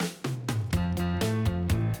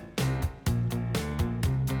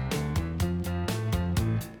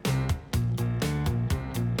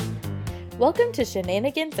Welcome to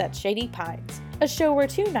Shenanigans at Shady Pines, a show where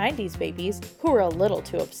two 90s babies, who are a little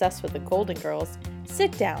too obsessed with the Golden Girls,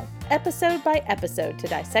 sit down, episode by episode, to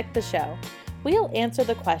dissect the show. We'll answer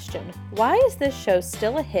the question, why is this show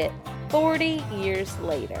still a hit 40 years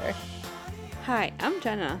later? Hi, I'm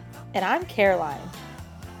Jenna. And I'm Caroline.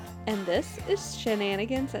 And this is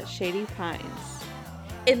Shenanigans at Shady Pines.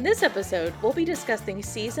 In this episode, we'll be discussing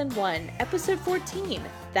Season 1, Episode 14,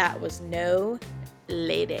 That Was No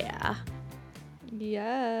Lady.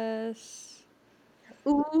 Yes.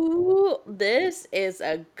 Ooh, this is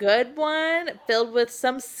a good one, filled with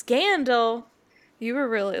some scandal. You were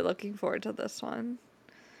really looking forward to this one.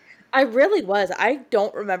 I really was. I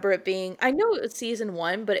don't remember it being... I know it was Season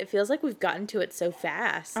 1, but it feels like we've gotten to it so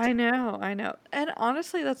fast. I know. And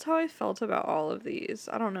honestly, that's how I felt about all of these.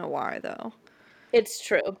 I don't know why, though. It's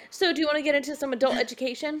true. So do you want to get into some adult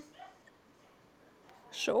education?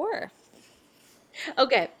 Sure.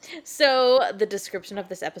 Okay, so the description of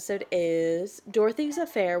this episode is Dorothy's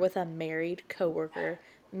affair with a married coworker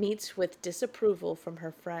meets with disapproval from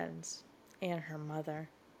her friends and her mother.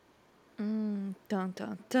 Dun,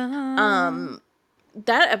 dun, dun.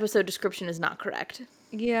 That episode description is not correct.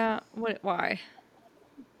 Yeah, why?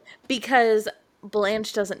 Because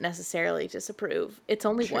Blanche doesn't necessarily disapprove. It's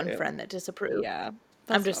only True. one friend that disapproves. Yeah,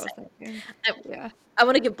 I'm just saying. Yeah. I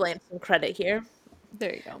want to give Blanche some credit here.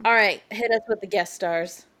 There you go. All right, hit us with the guest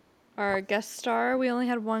stars. Our guest star, we only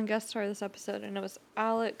had one guest star this episode, and it was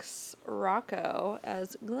Alex Rocco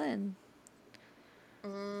as Glenn.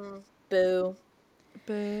 Boo.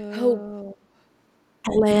 Boo. Oh,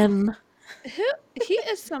 Glenn. He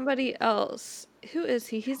is somebody else. Who is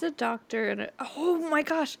he? He's a doctor, and oh my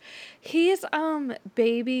gosh, he's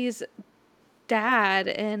Baby's dad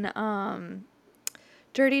in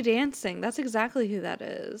Dirty Dancing. That's exactly who that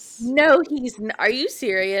is. No, he's not. Are you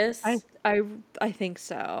serious? I think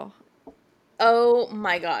so. Oh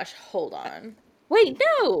my gosh, hold on. Wait,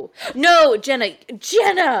 no! No, Jenna,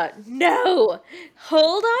 no!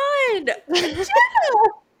 Hold on! Jenna!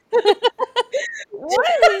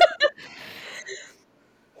 What?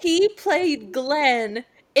 He played Glenn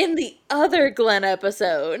in the other Glenn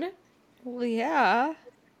episode. Well, yeah.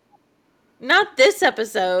 Not this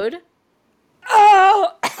episode.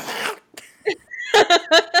 Oh!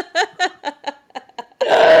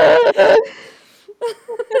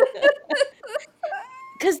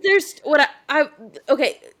 Because there's what I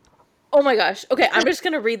okay. Oh my gosh. Okay, I'm just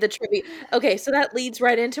going to read the trivia. Okay, so that leads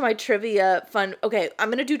right into my trivia fun. Okay, I'm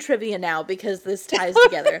going to do trivia now because this ties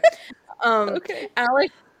together. Okay.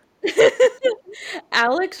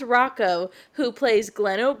 Alex Rocco, who plays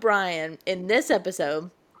Glenn O'Brien in this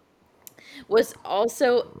episode, was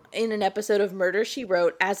also in an episode of Murder, She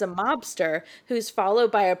Wrote as a mobster who's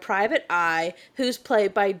followed by a private eye who's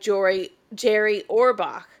played by Jerry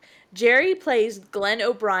Orbach. Jerry plays Glenn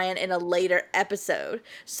O'Brien in a later episode.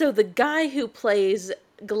 So the guy who plays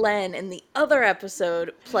Glenn in the other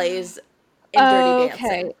episode plays in Dirty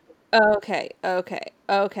Dancing. Okay.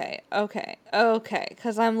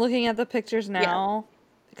 Because I'm looking at the pictures now.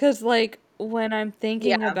 Because, like, when I'm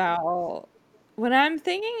thinking about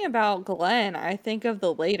Glenn, I think of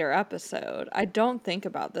the later episode. I don't think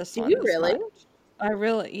about this one. Do you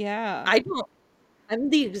really? Yeah. I don't. I'm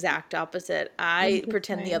the exact opposite. I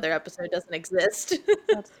pretend the other episode doesn't exist.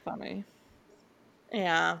 That's funny.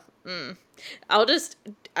 Yeah. I'll just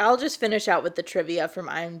finish out with the trivia from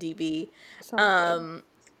IMDb.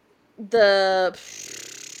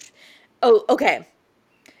 Okay.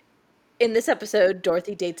 In this episode,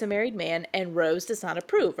 Dorothy dates a married man and Rose does not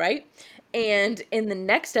approve, right? And in the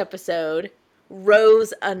next episode,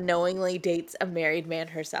 Rose unknowingly dates a married man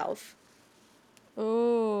herself.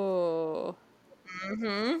 Oh.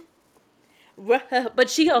 But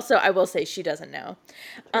she also, I will say, she doesn't know.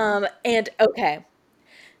 And okay,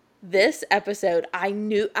 this episode, I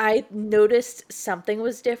noticed something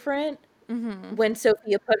was different when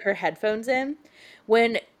Sophia put her headphones in.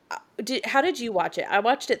 How did you watch it? I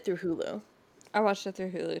watched it through Hulu. I watched it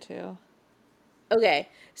through Hulu too. Okay,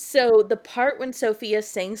 so the part when Sophia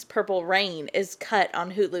sings Purple Rain is cut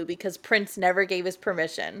on Hulu because Prince never gave his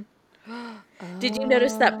permission. Did you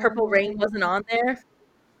notice that Purple Rain wasn't on there?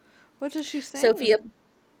 What does she sing? Sophia,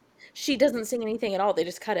 she doesn't sing anything at all. They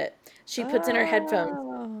just cut it. She puts in her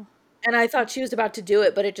headphones. And I thought she was about to do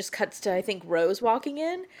it, but it just cuts to, I think, Rose walking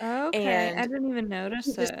in. Okay, and I didn't even notice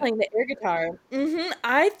it. Just playing the air guitar.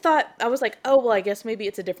 I was like, oh, well, I guess maybe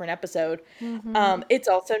it's a different episode. It's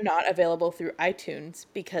also not available through iTunes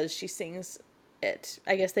because she sings it.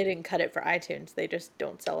 I guess they didn't cut it for iTunes. They just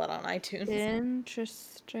don't sell it on iTunes.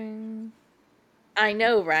 Interesting. I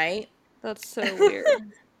know, right? That's so weird.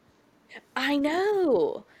 I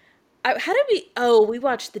know. How did we? Oh, we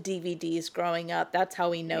watched the DVDs growing up. That's how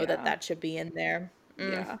we know that Yeah. that should be in there.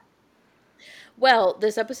 Yeah. Well,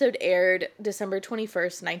 this episode aired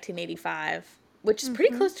December 21st, 1985, which is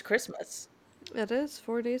pretty Mm-hmm. close to Christmas. It is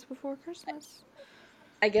 4 days before Christmas.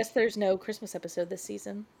 I guess there's no Christmas episode this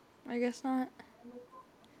season. I guess not.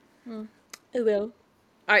 Oh well.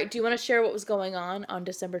 All right, do you want to share what was going on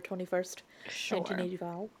December 21st, Sure.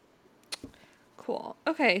 1985? Cool.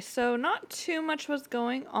 Okay, so not too much was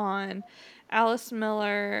going on. Alice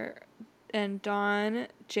Miller and Dawn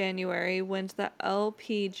January wins the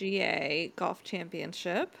LPGA Golf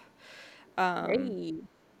Championship. Hey.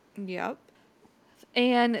 Yep.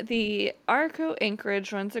 And the Arco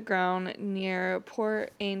Anchorage runs aground near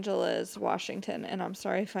Port Angeles, Washington. And I'm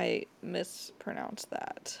sorry if I mispronounced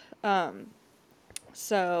that.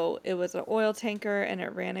 So it was an oil tanker and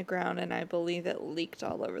it ran aground, and I believe it leaked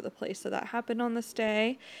all over the place. So that happened on this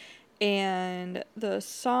day. And the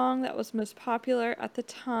song that was most popular at the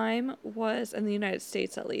time was, in the United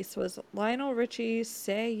States at least, was Lionel Richie's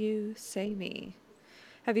Say You, Say Me.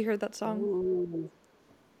 Have you heard that song? Ooh.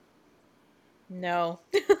 No.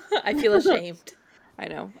 I feel ashamed. I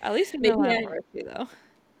know. At least you know Maybe Lionel I. Richie, though.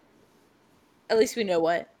 At least we know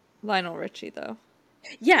what. Lionel Richie, though.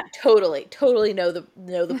 Yeah, totally, totally know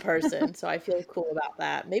the person. So I feel cool about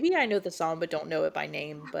that. Maybe I know the song but don't know it by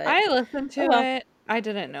name. But I listened oh to well. it. I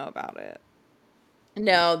didn't know about it.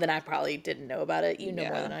 No, then I probably didn't know about it. You know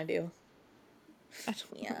more than Yeah. I do. I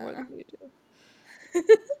don't know more Yeah. than you do.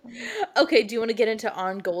 Okay, do you want to get into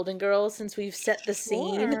On Golden Girls since we've set the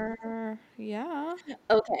scene? Sure. Yeah.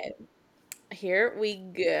 Okay, here we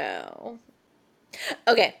go.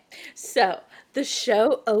 Okay, so the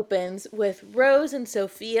show opens with Rose and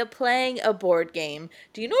Sophia playing a board game.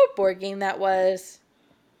 Do you know what board game that was?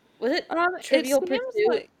 Was it It Trivial seems Pursuit?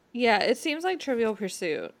 like, yeah, it seems like Trivial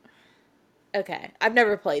Pursuit. Okay, I've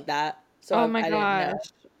never played that, so Oh my I didn't know.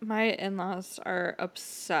 gosh. My in-laws are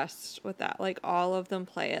obsessed with that. Like all of them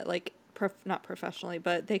play it like not professionally,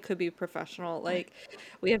 but they could be professional. Like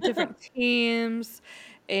we have different teams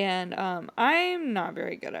and I'm not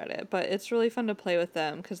very good at it, but it's really fun to play with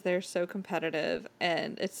them cuz they're so competitive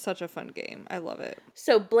and it's such a fun game. I love it.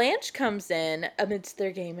 So Blanche comes in amidst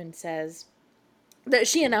their game and says that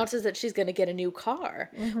she announces that she's going to get a new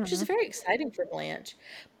car, which is Mhm. very exciting for Blanche.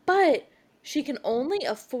 But she can only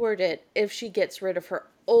afford it if she gets rid of her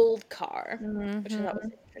old car, which I thought was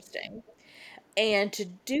Mhm. interesting. And to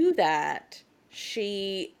do that,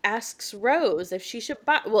 she asks Rose if she should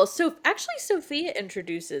buy. Well, so actually, Sophia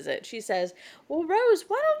introduces it. She says, "Well, Rose,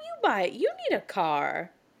 why don't you buy it? You need a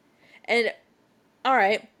car." And all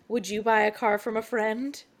right, would you buy a car from a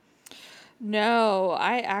friend? No,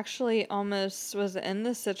 I actually almost was in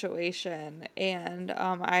this situation and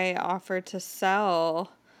I offered to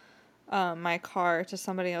sell my car to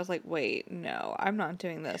somebody. I was like, wait, no, I'm not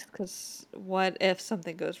doing this because what if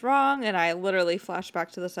something goes wrong? And I literally flashed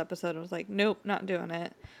back to this episode and was like, nope, not doing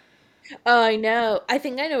it. Oh, I know. I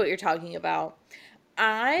think I know what you're talking about.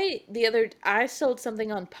 I sold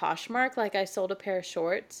something on Poshmark, like I sold a pair of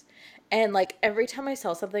shorts, and like every time I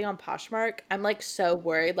sell something on Poshmark, I'm like so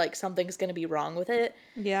worried like something's gonna be wrong with it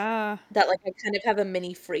Yeah, that like I kind of have a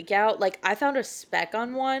mini freak out. Like I found a speck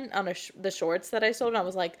on one on the shorts that I sold, and I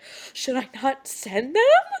was like, should I not send them?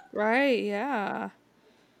 right. Yeah,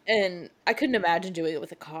 And I couldn't imagine doing it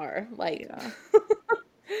with a car. Like yeah.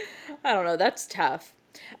 I don't know, that's tough.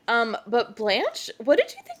 But Blanche, what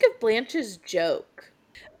did you think of Blanche's joke?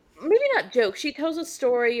 Maybe not joke. She tells a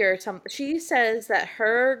story or something. She says that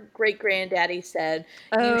her great granddaddy said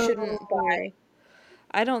you shouldn't Oh, buy.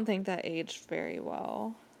 I don't think that aged very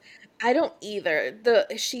well. I don't either. The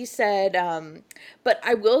she said, but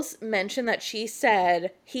I will mention that she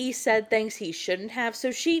said he said things he shouldn't have.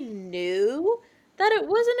 So she knew that it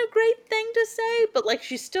wasn't a great thing to say, but like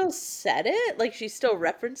she still said it. Like she still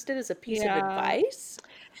referenced it as a piece of Yeah, advice.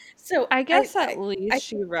 So I guess at I least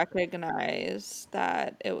she recognized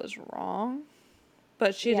that it was wrong,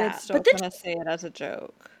 but she did yeah. still But then kind of say it as a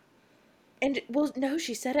joke. and well, no,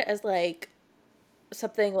 she said it as like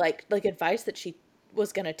something like advice that she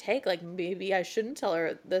was gonna take. Like maybe I shouldn't tell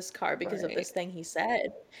her this car because of Right, this thing he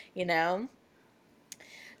said, you know?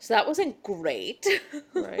 So that wasn't great.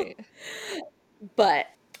 right. But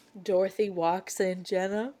Dorothy walks in,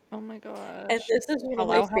 Jenna, Oh my and gosh. this is one of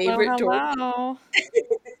my Hello, hello, favorite Dorothy. hello.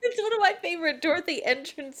 It's one of my favorite Dorothy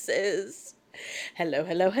entrances. Hello,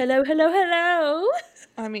 hello, hello, hello, hello.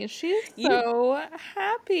 I mean, she's You so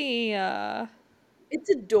happy. It's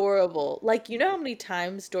adorable. Like, you know how many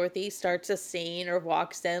times Dorothy starts a scene or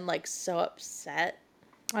walks in like so upset?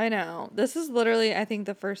 I know. This is literally, I think,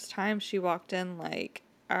 the first time she walked in, like,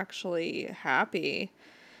 actually happy.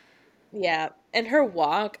 Yeah, and her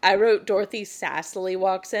walk, I wrote Dorothy sassily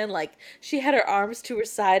walks in, like she had her arms to her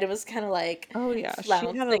side and was kind of like Oh yeah,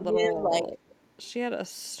 flouncing in, like she had a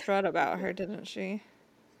strut about her, didn't she?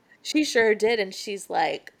 she sure did, and she's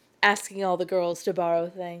like asking all the girls to borrow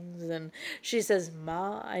things, and she says,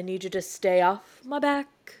 "Ma, I need you to stay off my back."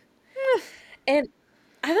 And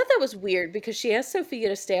I thought that was weird because she asked Sophia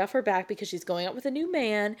to stay off her back because she's going out with a new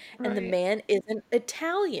man, and the Right. man isn't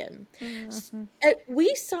Italian. Hmm.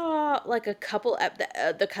 We saw like a couple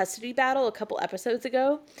the custody battle a couple episodes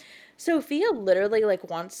ago. Sophia literally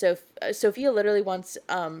wants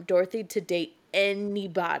Dorothy to date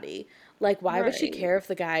anybody. Like, why would she Right. care if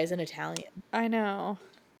the guy is an Italian? I know.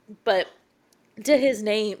 But to his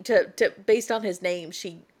name, to based on his name,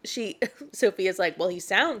 she Sophia's like, well, he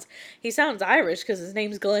sounds Irish because his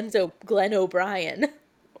name's Glenn O'Brien.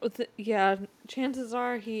 Yeah, chances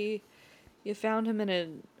are you found him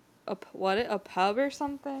in a pub or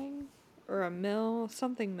something, or a mill,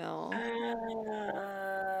 something mill.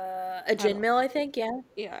 A I gin don't. mill, I think. Yeah,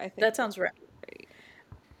 Yeah, I think that that's sounds right.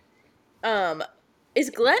 right. Um, is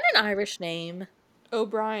Glenn an Irish name?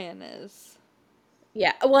 O'Brien is.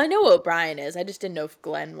 Yeah. Well, I know O'Brien is. I just didn't know if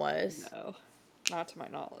Glenn was. No, not to my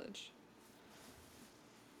knowledge.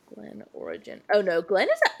 Glenn origin. Oh no, Glenn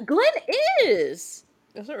is.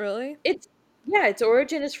 Is it really? It's yeah, its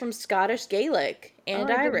origin is from Scottish Gaelic Oh,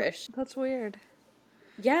 and I didn't. Irish. That's weird.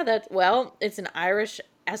 Yeah, well, it's an Irish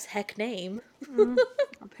as heck name. Mm,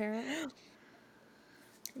 apparently.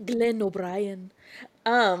 Glenn O'Brien.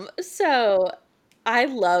 So I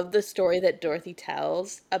love the story that Dorothy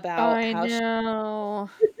tells about I how know.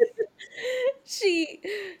 she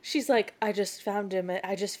she's like, I just found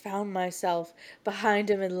myself behind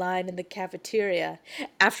him in line in the cafeteria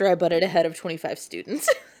after I butted ahead of 25 students.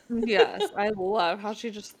 Yes, I love how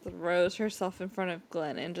she just throws herself in front of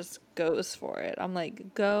Glenn and just goes for it. I'm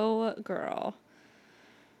like, go girl.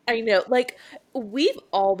 I know, like, we've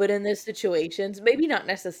all been in those situations, maybe not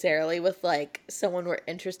necessarily with, like, someone we're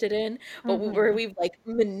interested in, but where Mm-hmm. we've, like,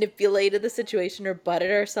 manipulated the situation or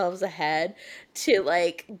butted ourselves ahead to,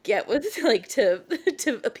 like, get with like, to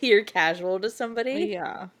appear casual to somebody.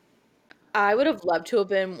 Yeah. I would have loved to have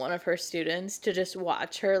been one of her students to just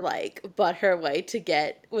watch her, like, butt her way to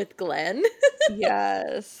get with Glenn.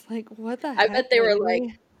 Yes. Like, what the I heck, bet they were like,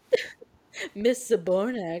 lady? "Miss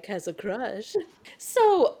Zabornak has a crush."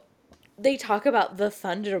 So they talk about the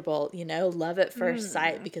thunderbolt, love at first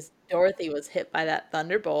sight Mm. because Dorothy was hit by that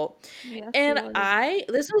thunderbolt. Yes, she And was.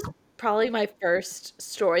 this was probably my first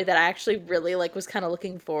story that I actually really like was kind of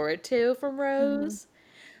looking forward to from Hmm. Rose.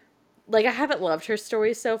 Like, I haven't loved her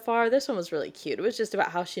story so far. This one was really cute. It was just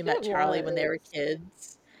about how she met It Charlie when they were was.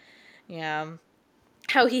 kids. Yeah.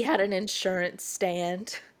 How he had an insurance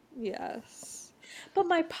stand. Yes. But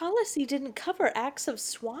my policy didn't cover acts of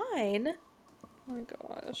swine. Oh my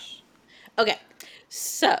gosh. Okay.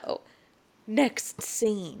 So, next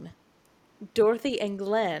scene. Dorothy and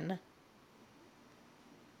Glenn,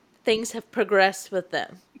 things have progressed with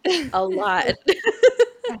them a lot.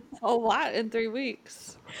 A lot in 3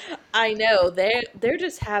 weeks. I know they're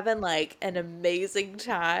just having like an amazing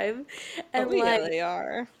time, and Oh yeah, like they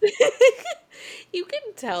are. you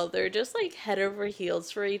can tell they're just like head over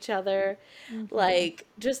heels for each other. Hmm. Like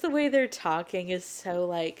just the way they're talking is so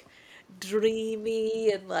like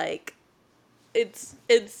dreamy and like it's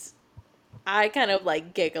I kind of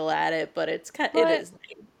like giggle at it, but it But is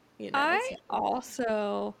nice, it's I nice.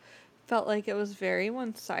 also felt like it was very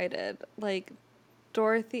one-sided. Like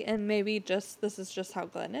Dorothy, and maybe just this is just how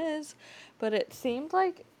Glenn is, but it seemed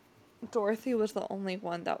like Dorothy was the only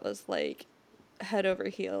one that was like head over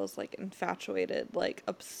heels, like infatuated, like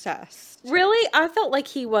obsessed. Really, I felt like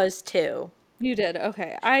he was too. You did?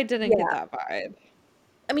 Okay. I didn't get Yeah. that vibe.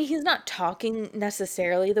 I mean, he's not talking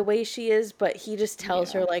necessarily the way she is, but he just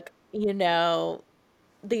tells Yeah. her like,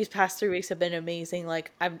 these past 3 weeks have been amazing.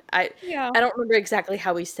 Like Yeah. I don't remember exactly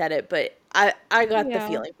how he said it, but I got the Yeah.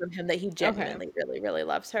 feeling from him that he Okay. genuinely really, really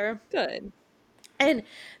loves her. Good. And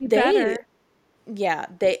You they better. yeah,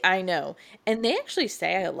 I know. And they actually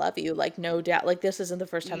say I love you, like no doubt. Like this isn't the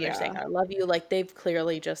first time they're saying Yeah. I love you. Like they've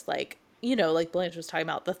clearly just like, like Blanche was talking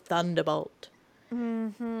about the thunderbolt.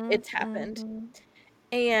 Mhm. It's happened. Mhm.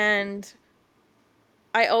 And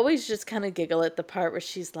I always just kind of giggle at the part where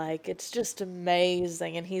she's like, "It's just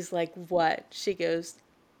amazing." And he's like, "What?" She goes,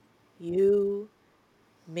 "You,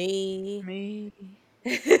 me." Me.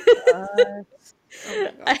 I, Us. Oh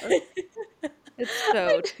my gosh. It's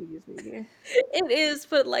so cheesy. it is,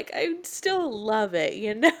 but like I still love it,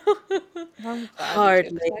 you know? I'm glad you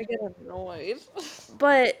do because Hardly. I get annoyed.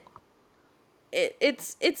 But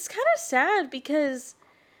it's kind of sad because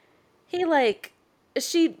he like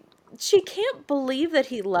she she can't believe that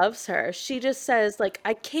he loves her. She just says like,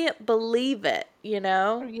 "I can't believe it," you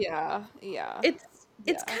know? Yeah, yeah,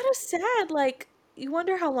 It's yeah. kind of sad, like, you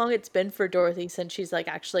wonder how long it's been for Dorothy since she's, like,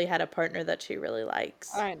 actually had a partner that she really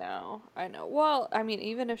likes. I know, I know. Well, I mean,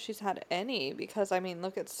 even if she's had any, because I mean,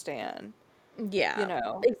 look at Stan, you Yeah.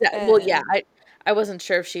 know, Exactly. Well, yeah, and I wasn't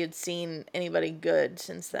sure if she had seen anybody good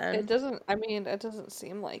since it then. doesn't, I mean, it doesn't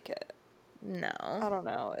seem like it. No. I don't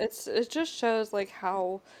know. It just shows like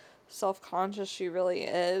how self-conscious she really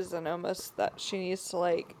is and almost that she needs to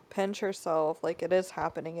like pinch herself like it is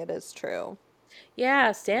happening, it is true.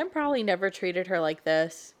 Yeah, Stan probably never treated her like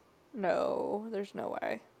this. No, there's no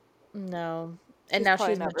way. No. And She's now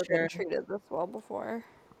probably she's never been mature. treated this well before.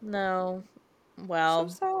 No. So Well,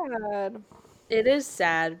 sad. it is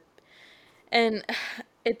sad. And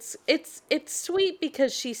it's sweet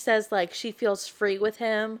because she says like she feels free with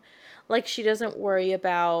him. Like she doesn't worry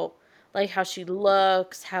about like how she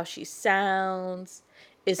looks, how she sounds.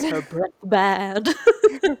 Is her breath bad?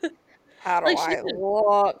 How do Like she I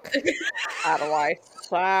look? How do I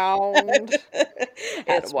sound?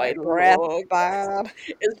 how Is do my I breath look? bad?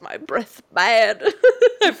 Is my breath bad?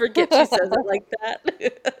 I forget she says it like that.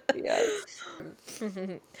 Yes.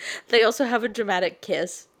 They also have a dramatic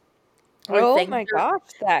kiss where Oh things my are gosh,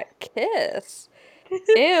 that kiss.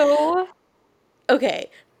 Ew. okay.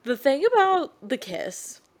 The thing about the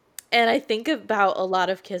kiss, and I think about a lot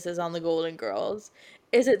of kisses on the Golden Girls,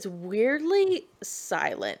 is it's weirdly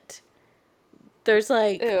silent. There's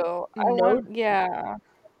like Ew. I no, want, yeah.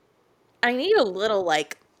 I need a little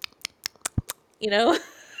like, you know?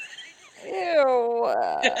 Ew.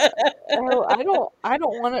 Oh, I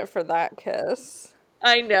don't want it for that kiss.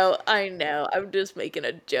 I know. I'm just making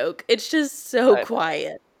a joke. It's just so I know.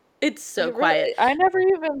 quiet. It's so It quiet. really, I never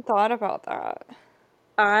even thought about that.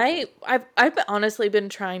 I've honestly been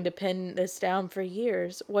trying to pin this down for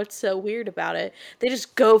years. What's so weird about it? They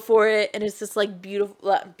just go for it and it's this like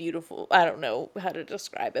beautiful. I don't know how to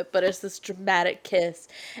describe it, but it's this dramatic kiss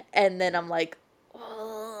and then I'm like,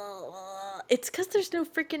 "Oh, it's cuz there's no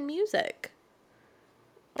freaking music."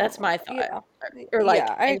 That's Oh, my thought. yeah. Or Yeah,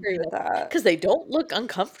 like I agree anything with that. cuz they don't look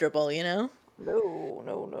uncomfortable, you know? No,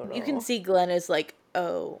 no, no, You can no. see Glenn is like,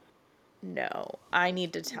 "Oh, no. I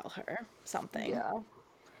need to tell her something." Yeah.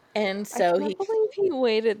 And I so can't he believe he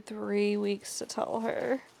waited 3 weeks to tell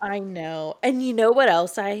her. I know. And you know what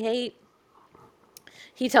else I hate?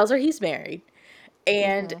 He tells her he's married.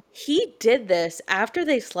 And Mm-hmm. he did this after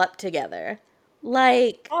they slept together.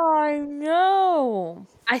 Like, I know.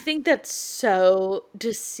 I think that's so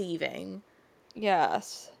deceiving.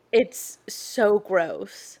 Yes. It's so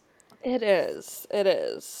gross. It is. It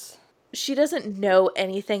is. She doesn't know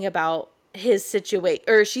anything about his situation,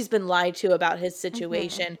 or she's been lied to about his Mm-hmm.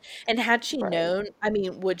 situation. And had she Right. known, I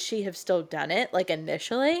mean, would she have still done it, like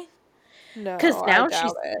initially? No, Because I now doubt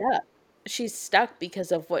she's it. stuck. She's stuck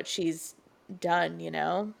because of what she's done, you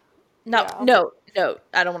know? No, Yeah. no, no,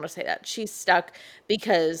 I don't wanna say that. She's stuck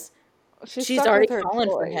because She's she's stuck already with her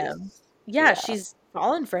fallen for him. choice. Yeah, Yeah. she's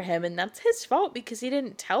fallen for him, and that's his fault because he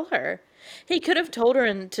didn't tell her. He could have told her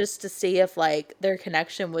and just to see if, like, their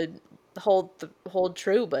connection would hold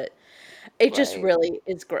true, but it just Right. really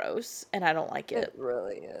is gross, and I don't like It it.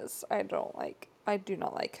 really is. I do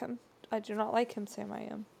not like him. I do not like him, Sam I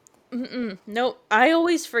am. Mm-mm. No, I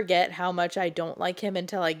always forget how much I don't like him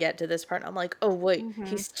until I get to this part. And I'm like, oh wait, Mm-hmm.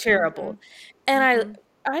 he's Mm-hmm. terrible. And Mm-hmm.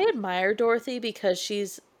 I admire Dorothy because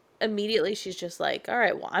she's just like, all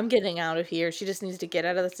right, well, I'm getting out of here. She just needs to get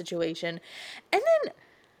out of the situation. And then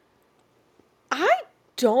I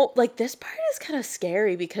don't like this part is kind of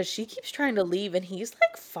scary because she keeps trying to leave and he's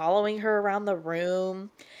like following her around the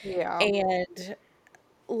room Yeah. and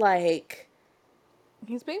like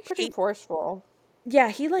He's being pretty he forceful. yeah,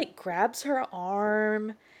 he like grabs her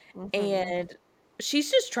arm Mm-hmm. and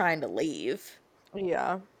she's just trying to leave.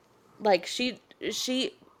 Yeah. Like she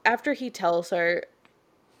after he tells her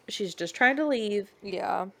she's just trying to leave.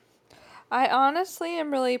 Yeah. I honestly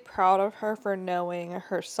am really proud of her for knowing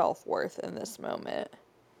her self-worth in this moment.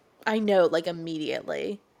 I know like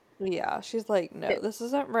immediately. Yeah, she's like, no, It, this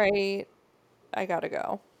isn't right. I gotta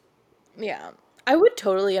go. yeah. I would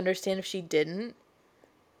totally understand if she didn't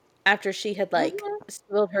after she had like Mm-hmm.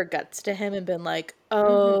 spilled her guts to him and been like,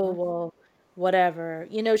 "Oh, Mm-hmm. well, whatever."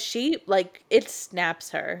 You know, she like it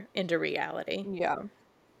snaps her into reality. Yeah.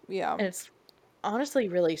 Yeah. And it's honestly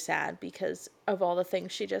really sad because of all the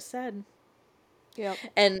things she just said. Yep.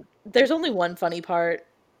 And there's only one funny part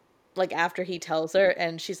like after he tells her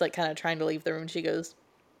and she's like kind of trying to leave the room.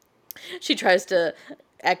 She tries to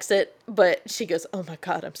exit, but she goes, "Oh my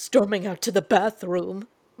God, I'm storming out to the bathroom."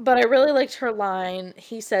 But I really liked her line.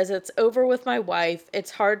 He says, "It's over with my wife.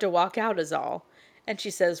 It's hard to walk out, is all." And she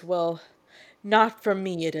says, "Well, not for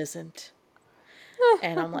me, it isn't."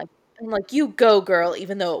 And I'm like, you go, girl,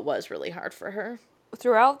 even though it was really hard for her.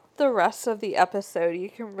 Throughout the rest of the episode, you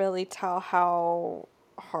can really tell how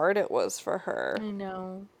hard it was for her. I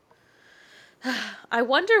know. I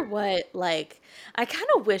wonder what, like, I kind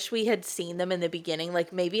of wish we had seen them in the beginning.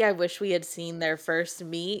 Like, maybe I wish we had seen their first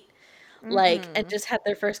meet, like, and Mm-hmm. just had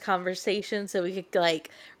their first conversation so we could,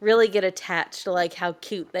 like, really get attached to, like, how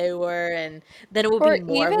cute they were. And then it would be Or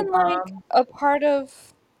more of a even like mom. a part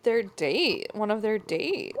of their date, one of their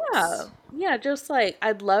Yeah. dates. Yeah. Just like,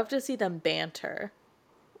 I'd love to see them banter.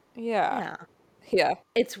 Yeah. Yeah. Yeah.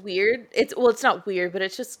 It's weird. Well, it's not weird, but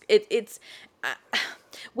it's just it's uh,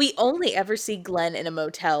 we only ever see Glenn in a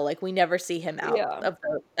motel. Like we never see him Yeah.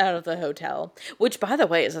 out of the hotel, which by the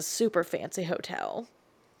way is a super fancy hotel.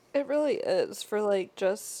 It really is for like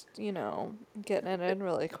just, getting it in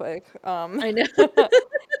really quick. I know.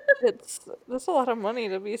 That's a lot of money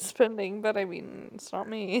to be spending, but I mean, it's not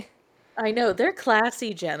me. I know. They're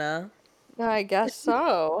classy, Jenna. I guess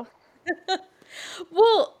so.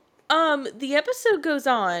 Well, the episode goes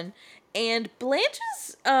on and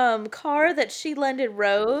Blanche's car that she lended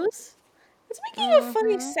Rose, it's making a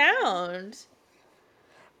funny Mm-hmm. sound.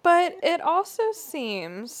 But it also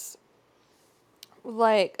seems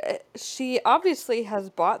like she obviously has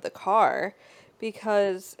bought the car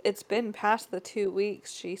because it's been past the 2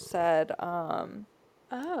 weeks she said,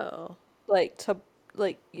 Oh. like to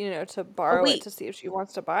Oh borrow it wait. to see if she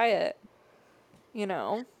wants to buy it, you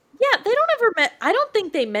know? Yeah, they don't ever I don't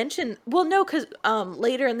think they mention. Well, no, because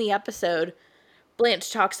later in the episode,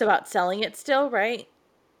 Blanche talks about selling it still, right?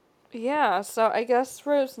 Yeah, so I guess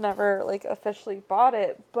Rose never like officially bought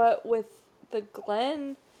it, but with the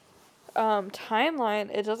Glenn timeline,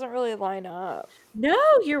 it doesn't really line up. No,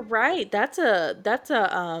 you're right. That's a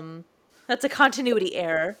continuity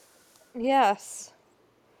error Yes.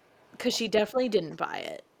 because she definitely didn't buy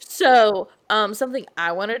it. So, something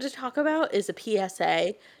I wanted to talk about is a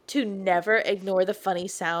PSA to never ignore the funny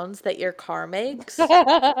sounds that your car makes.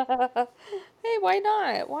 Hey, why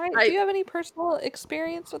not? Why do I you have any personal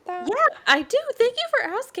experience with that? Yeah, I do. Thank you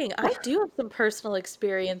for asking. I do have some personal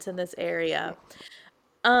experience in this area.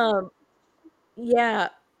 Um, yeah.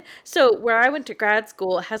 So where I went to grad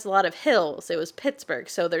school has a lot of hills. It was Pittsburgh,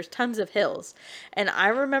 so there's tons of hills. And I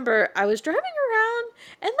remember I was driving around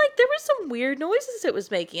and like there was some weird noises it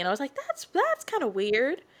was making and I was like that's kind of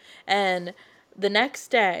weird. And the next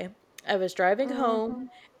day I was driving home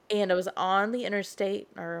Mm-hmm. and I was on the interstate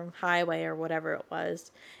or highway or whatever it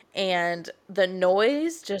was. And the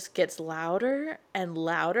noise just gets louder and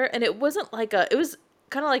louder and it wasn't like it was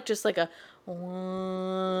kind of like just like a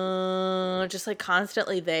just like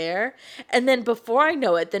constantly there. And then before I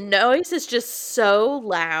know it, the noise is just so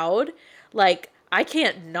loud, like I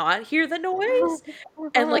can't not hear the noise.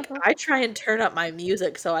 And like I try and turn up my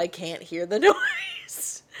music so I can't hear the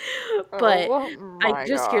noise. But Oh I my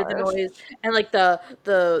just hear the gosh. noise and like the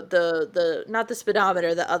not the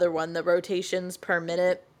speedometer, the other one, the rotations per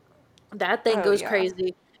minute, that thing Oh goes yeah.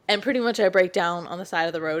 crazy. And pretty much I break down on the side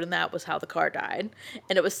of the road and that was how the car died.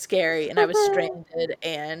 And it was scary and I was Oh stranded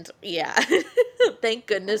and yeah. Thank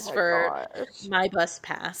goodness my for gosh. my bus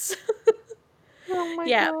pass. Oh my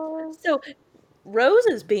Yeah. gosh. So Rose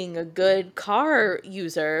is being a good car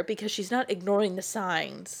user because she's not ignoring the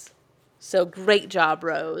signs. So great job,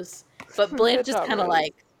 Rose. But Blanche Good just job, kind of Rose.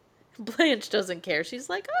 like Blanche doesn't care. She's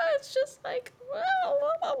like, oh, it's just like,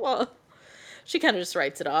 well. She kind of just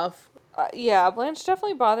writes it off. Yeah, Blanche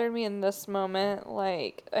definitely bothered me in this moment.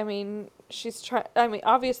 Like, I mean, I mean,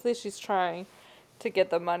 obviously she's trying to get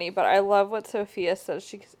the money, but I love what Sophia says.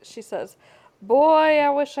 She says, "Boy, I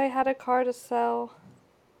wish I had a car to sell."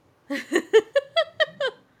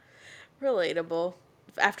 Relatable.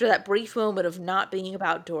 After that brief moment of not being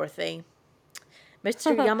about Dorothy,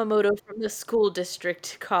 Mr. Yamamoto from the school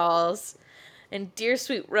district calls, and dear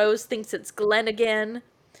sweet Rose thinks it's Glenn again,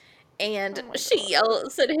 and Oh my she god.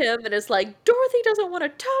 yells at him and is like, Dorothy doesn't want to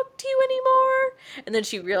talk to you anymore. And then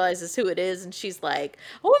she realizes who it is, and she's like,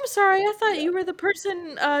 oh, I'm sorry, I thought Yeah. you were the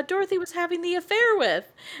person Dorothy was having the affair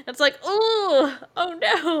with. And it's like, oh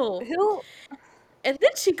no. He'll And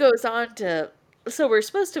then she goes on to, so we're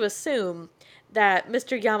supposed to assume that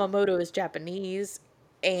Mr. Yamamoto is Japanese,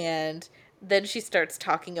 and then she starts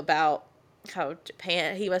talking about how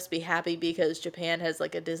Japan, he must be happy because Japan has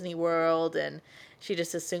like a Disney World, and she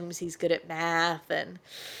just assumes he's good at math, and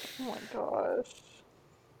Oh my gosh.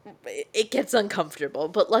 it gets uncomfortable,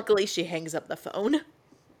 but luckily she hangs up the phone.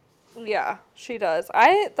 Yeah, she does.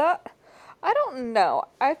 I don't know.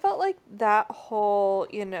 I felt like that whole,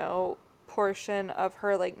 portion of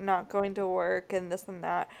her like not going to work and this and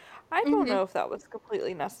that. I don't Hmm. know if that was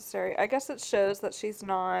completely necessary. I guess it shows that she's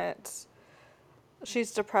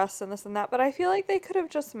depressed and this and that, but I feel like they could have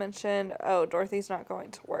just mentioned, "Oh, Dorothy's not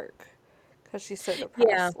going to work because she's so Yeah.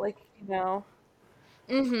 depressed." Like.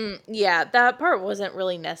 Yeah, that part wasn't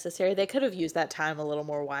really necessary. They could have used that time a little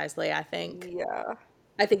more wisely, I think. Yeah.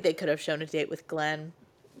 I think they could have shown a date with Glenn.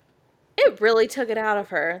 It really took it out of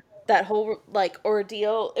her. That whole like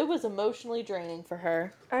ordeal, it was emotionally draining for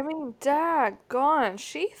her. I mean, daggone,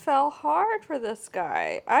 she fell hard for this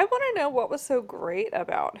guy. I want to know what was so great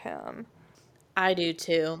about him. I do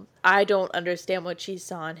too. I don't understand what she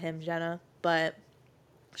saw in him, Jenna, but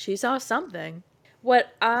she saw something.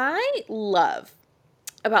 What I love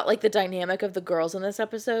about like the dynamic of the girls in this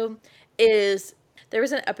episode is there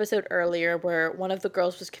was an episode earlier where one of the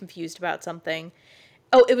girls was confused about something.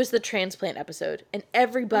 Oh, it was the transplant episode, and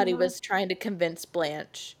everybody Mm-hmm. was trying to convince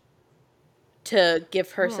Blanche to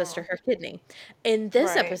give her sister Hmm. her kidney. In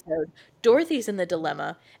this Right. episode, Dorothy's in the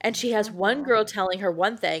dilemma, and she has one Mm-hmm. girl telling her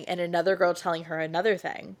one thing and another girl telling her another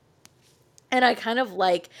thing. And I kind of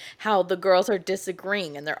like how the girls are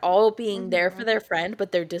disagreeing and they're all being there Mm-hmm. for their friend,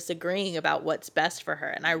 but they're disagreeing about what's best for her.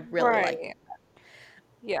 And I really like Right.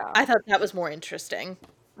 Yeah. I thought that was more interesting.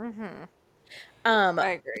 Mm-hmm. Um I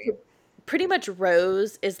agree. so pretty much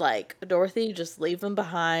Rose is like, Dorothy, just leave them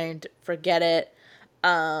behind, forget it.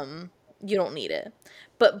 Um you don't need it.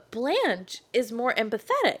 But Blanche is more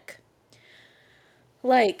empathetic.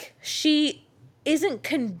 Like she isn't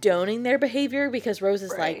condoning their behavior because Rose is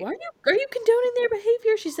like, Right. "Why are you condoning their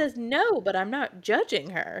behavior?" She says, "No, but I'm not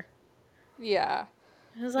judging her." Yeah.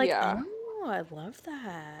 I was like, Yeah. "Oh, I love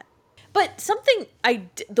that." But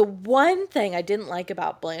the one thing I didn't like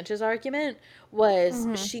about Blanche's argument was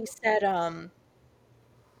Mm-hmm. she said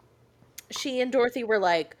she and Dorothy were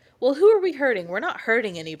like, "Well, who are we hurting? We're not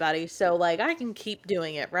hurting anybody, so like I can keep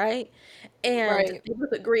doing it, right?" And Right. they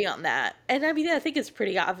both agree on that. And I mean, I think it's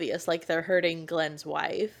pretty obvious like they're hurting Glenn's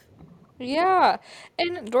wife. Yeah.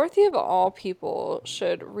 And Dorothy of all people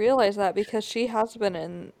should realize that because she has been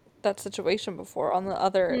in that situation before on the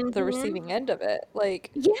Mhm. receiving end of it.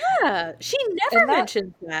 Like, Yeah, she never and that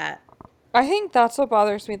mentions that. I think that's what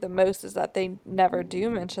bothers me the most is that they never do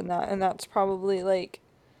mention that, and that's probably like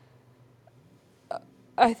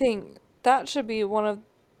I think that should be one of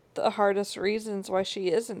the hardest reasons why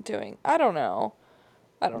she isn't doing. I don't know.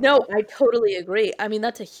 I don't No, know. I totally agree. I mean,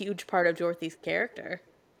 that's a huge part of Dorothy's character.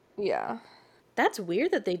 Yeah. That's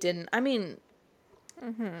weird that they didn't. I mean,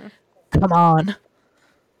 Mm-hmm. come on.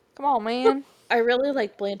 Come on, man. I really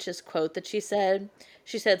like Blanche's quote that she said.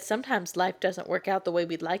 She said, "Sometimes life doesn't work out the way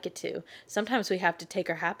we'd like it to. Sometimes we have to take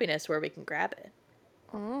our happiness where we can grab it."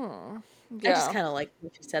 Mm. I just Yeah. kind of like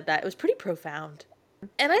when she said that. It was pretty profound.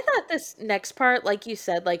 And I thought this next part, like you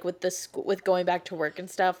said, like with with going back to work and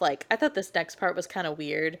stuff, like I thought this next part was kind of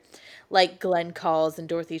weird. Like Glenn calls and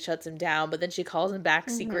Dorothy shuts him down, but then she calls him back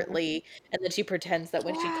Mm-hmm. secretly, and then she pretends that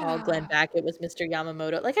when she called Glenn Yeah. back, it was Mr.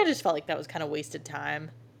 Yamamoto. Like I just felt like that was kind of wasted time.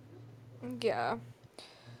 Yeah.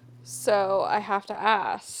 So I have to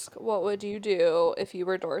ask, what would you do if you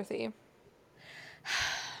were Dorothy?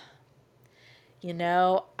 You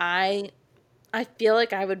know, I feel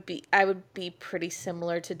like I would be pretty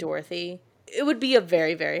similar to Dorothy. It would be a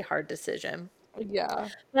very, very hard decision. Yeah.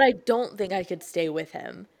 But I don't think I could stay with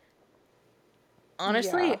him.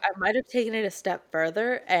 Honestly, Yeah. I might have taken it a step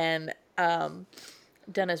further and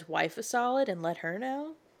done his wife a solid and let her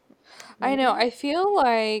know. I know. Maybe. I feel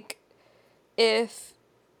like if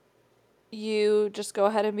you just go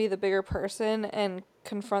ahead and be the bigger person and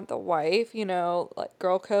confront the wife, like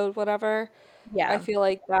girl code, whatever, I Yeah, feel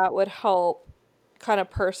like that would help kind of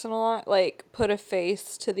personalize, like put a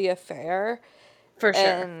face to the affair for sure.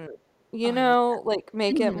 and, Oh yeah. like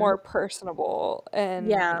make it Mhm. more personable.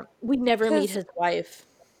 Yeah, And we never meet because, his wife.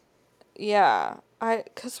 yeah,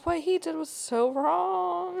 because what he did was so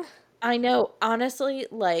wrong. I know, honestly,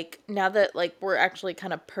 like now that like we're actually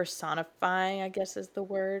kind of personifying, I guess is the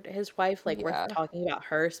word, his wife, like we're Yeah. talking about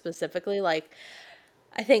her specifically, like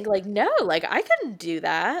I think like no, like I couldn't do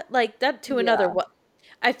that. Like that to another Yeah. what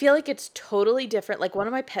I feel like it's totally different. Like one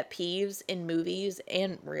of my pet peeves in movies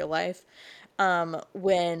and real life,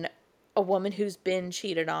 when a woman who's been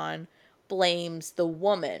cheated on blames the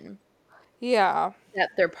woman Yeah. that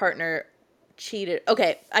their partner cheated.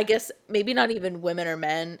 Okay, I guess maybe not even women or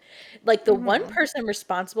men. Like the one Mm-hmm. person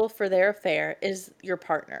responsible for their affair is your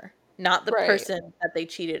partner, not the Right. person that they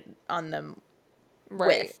cheated on them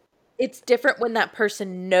Right. with. It's different when that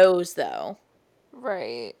person knows though,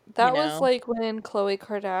 Right. you That was know? like when Khloe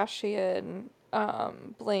Kardashian.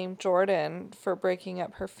 blame Jordan for breaking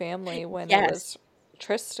up her family when it Yes. was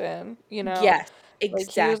Tristan, you know? Yes,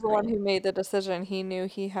 Like, he was the one exactly. who made the decision. He knew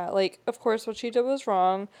he had, like, of course, what she did was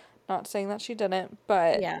wrong. Not saying that she didn't,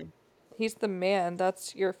 but Yeah. he's the man.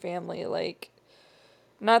 That's your family. Like,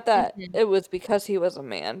 not that Mhm. it was because he was a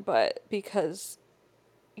man, but because,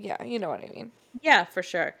 yeah, you know what I mean. Yeah, for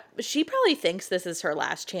sure. But she probably thinks this is her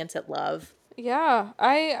last chance at love. Yeah,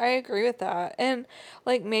 I agree with that. And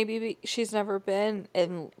like maybe she's never been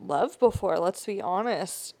in love before, let's be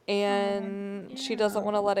honest. Oh, And she doesn't yeah.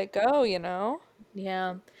 want to let it go, you know?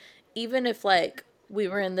 Yeah. Even if like we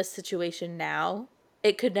were in this situation now,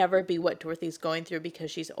 it could never be what Dorothy's going through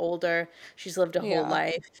because she's older, she's lived a whole Yeah.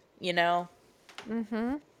 life, you know?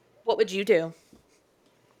 Mm-hmm. What would you do?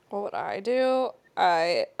 What would I do?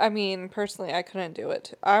 I mean, personally, I couldn't do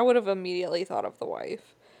it. I would have immediately thought of the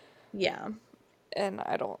wife. Yeah. And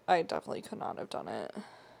I definitely could not have done it.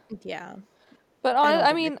 Yeah. But I don't I think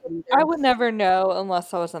I mean, could I either. would never know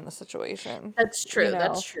unless I was in the situation. That's You true.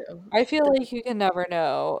 That's know? true. I feel The, like you can never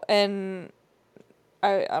know. And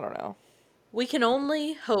I don't know. we can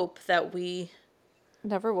only hope that we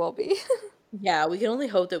Never will be. yeah, we can only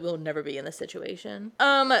hope that we'll never be in this situation.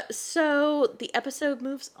 So the episode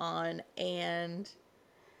moves on and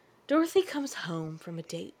Dorothy comes home from a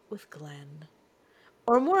date with Glenn.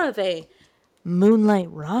 Or more of a moonlight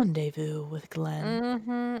rendezvous with Glenn.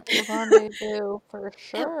 Mm-hmm. Rendezvous for And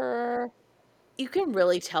sure. you can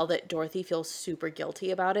really tell that Dorothy feels super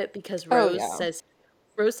guilty about it because Oh yeah.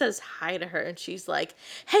 Rose says hi to her and she's like,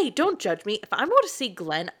 "Hey, don't judge me. If I'm going to see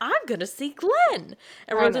Glenn, I'm going to see Glenn."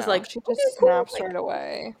 And I Rose is know. like, She "Okay, just cool." snaps Like, right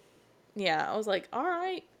away. yeah, I was like, "All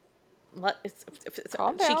right."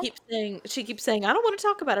 Calm She down. keeps saying, "I don't want to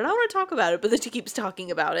talk about it. I don't want to talk about it." But then she keeps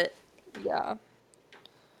talking about it. Yeah.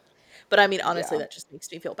 But I mean, honestly, Yeah. that just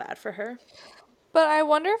makes me feel bad for her. But I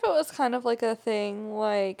wonder if it was kind of like a thing,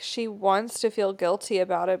 like she wants to feel guilty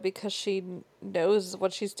about it because she knows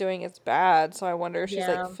what she's doing is bad. So I wonder if she's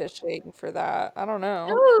like Yeah. fishing for that. I don't know.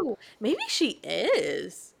 Oh, maybe she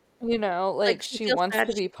is. You know, Like like she she feels wants bad.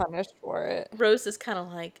 to be punished for it. Rose is kind of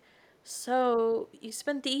like, "So you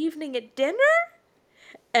spent the evening at dinner?"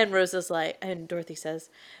 And Rose is like, and Dorothy says,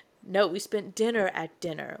 "No, we spent dinner at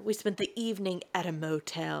dinner. We spent the evening at a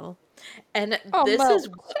motel." And A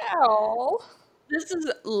motel. this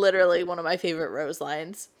is literally one of my favorite Rose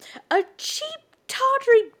lines. "A cheap,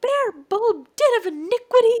 tawdry, bare bulb den of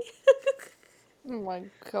iniquity." Oh my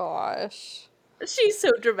gosh. She's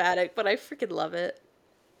so dramatic, but I freaking love it.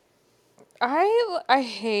 I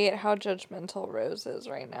hate how judgmental Rose is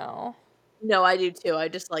right now. No, I do too. I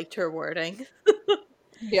just liked her wording.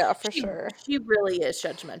 Yeah, for She sure. she really is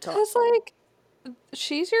judgmental. 'Cause like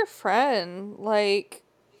she's your friend. Like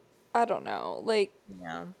I don't know. Like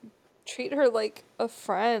Yeah. treat her like a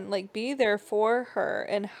friend. Like be there for her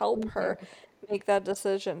and help her Mhm. make that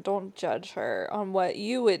decision. Don't judge her on what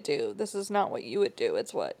you would do. This is not what you would do.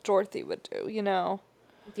 It's what Dorothy would do, you know?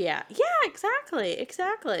 Yeah. Yeah, exactly.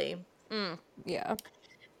 Exactly. Mm. Yeah.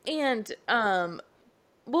 And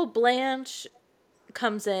well, Blanche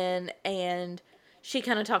comes in and she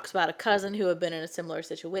kind of talks about a cousin who had been in a similar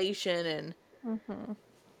situation and Hmm.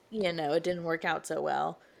 it didn't work out so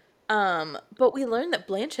well. But we learned that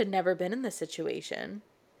Blanche had never been in this situation.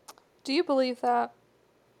 Do you believe that?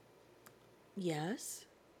 Yes.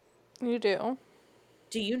 You do.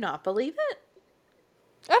 Do you not believe it?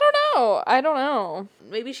 I don't know. I don't know.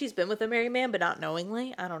 Maybe she's been with a married man, but not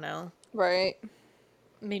knowingly. I don't know. Right.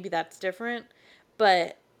 Maybe that's different.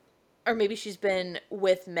 But, or maybe she's been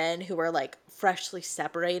with men who are like freshly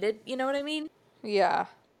separated. You know what I mean? Yeah.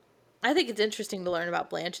 I think it's interesting to learn about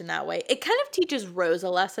Blanche in that way. It kind of teaches Rose a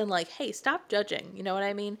lesson like, hey, stop judging. You know what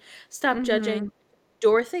I mean? Stop Hmm. judging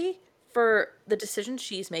Dorothy for the decisions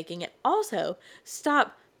she's making, and also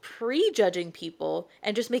stop prejudging people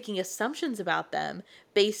and just making assumptions about them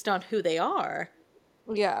based on who they are,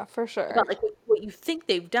 Yeah, for about sure. like what you think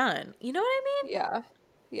they've done. You know what I mean? Yeah.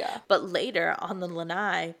 Yeah. But later on the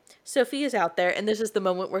lanai, Sophia's out there, and this is the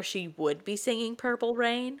moment where she would be singing Purple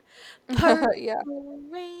Rain. Yeah. Purple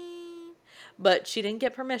Rain. But she didn't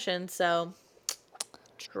get permission, so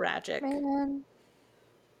tragic. Man.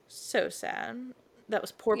 So sad. That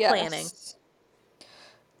was poor planning. Yes.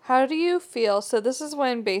 How do you feel? So this is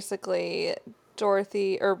when basically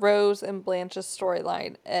Dorothy or Rose and Blanche's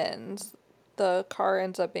storyline ends. The car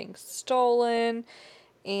ends up being stolen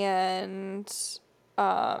and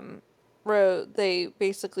um they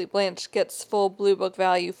basically Blanche gets full blue book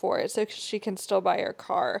value for it so she can still buy her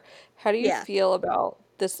car. How do you Yeah. feel about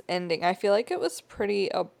this ending? I feel like it was pretty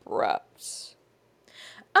abrupt.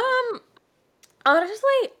 Um,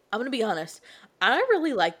 honestly, I'm gonna be honest. I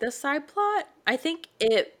really like this side plot. I think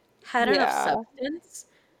it had enough Yeah. substance,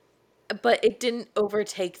 but it didn't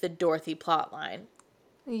overtake the Dorothy plot line.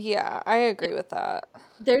 Yeah, I agree with that.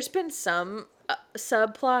 There's been some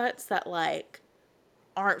subplots that like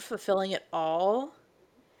aren't fulfilling at all,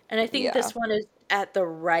 and I think Yeah. this one is at the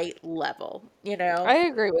right level, you I know?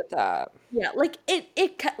 agree with that. Yeah, like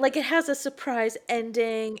like it has a surprise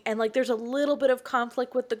ending and like there's a little bit of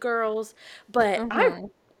conflict with the girls, but Mhm.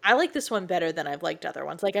 I like this one better than I've liked other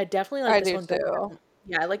ones. Like I definitely like I this do one better too. than,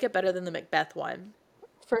 yeah, I like it better than the Macbeth one.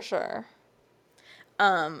 For sure.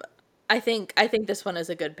 Um I think this one is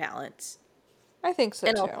a good balance. I think so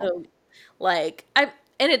And too. also like I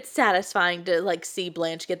and it's satisfying to like see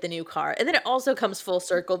Blanche get the new car. And then it also comes full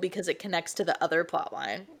circle because it connects to the other plot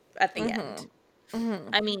line at the end. Mhm. Mhm.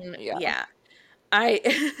 I mean, Yeah. yeah. I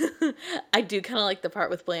I do kind of like the part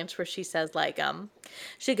with Blanche where she says like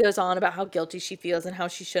she goes on about how guilty she feels and how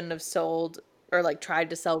she shouldn't have sold or like tried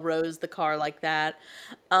to sell Rose the car like that.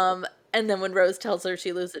 Um and then when Rose tells her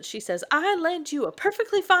she loses it, she says, "I lent you a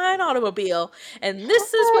perfectly fine automobile and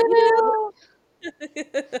this is what I you know.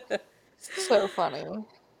 do." So funny.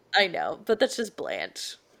 I know, but that's just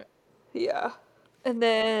Blanche. Yeah. And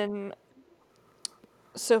then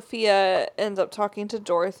Sophia ends up talking to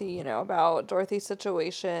Dorothy, about Dorothy's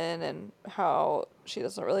situation and how she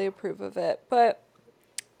doesn't really approve of it. But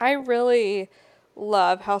I really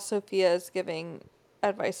love how Sophia is giving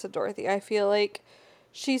advice to Dorothy. I feel like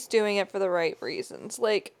she's doing it for the right reasons.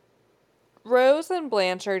 Like, Rose and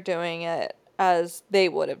Blanche are doing it as they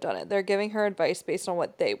would have done it. They're giving her advice based on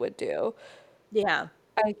what they would do. Yeah.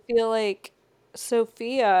 I feel like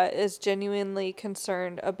Sophia is genuinely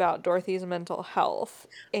concerned about Dorothy's mental health.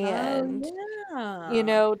 Oh And,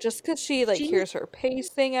 yeah. just because she, like, She hears her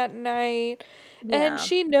pacing at night, and yeah,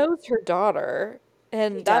 she knows her daughter, she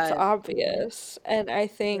and that's does. Mhm. obvious. And I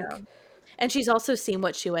Yeah. think And she's also seen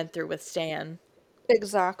what she went through with Stan.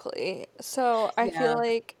 exactly. So I feel Yeah.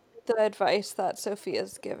 like the advice that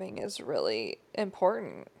Sophia's giving is really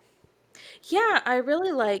important. Yeah, I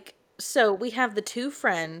really like so we have the two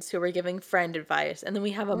friends who are giving friend advice, and then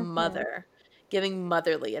we have a Mm-hmm. mother giving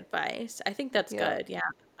motherly advice. I think that's Yep. good. Yeah,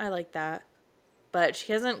 I like that. But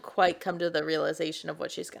she hasn't quite come to the realization of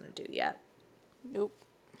what she's going to do yet. Nope.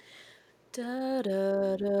 Da,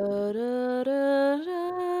 da, da, da, da,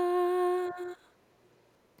 da.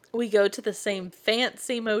 We go to the same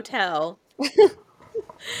fancy motel,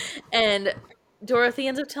 and Dorothy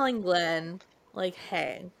ends up telling Glenn, like,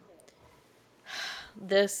 "Hey,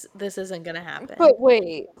 this isn't gonna happen." But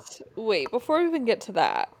wait, before we even get to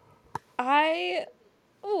that, I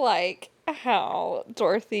like how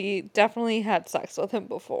Dorothy definitely had sex with him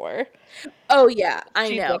before Oh yeah, I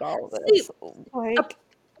she know. did all of See, this. a Like,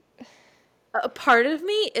 a part of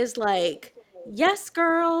me is like, yes,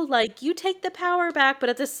 girl, like you take the power back, but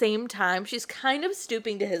at the same time, she's kind of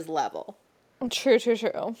stooping to his level. true, true,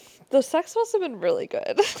 true. The sex must have been really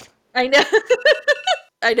good. I know.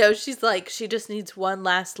 I know. She's like, she just needs one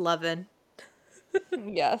last lovin'.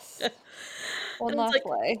 Yes. One And it's last like,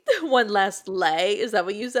 lay. one last lay. Is that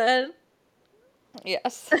what you said?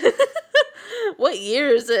 Yes. What year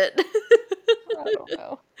is it? I don't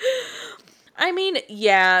know. I mean,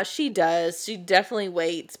 yeah, she does. She definitely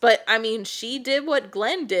waits. But I mean, she did what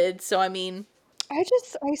Glenn did. So I mean,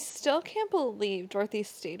 I still can't believe Dorothy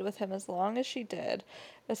stayed with him as long as she did,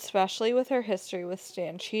 especially with her history with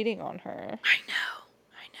Stan cheating on her. I know.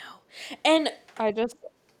 I know. And I just,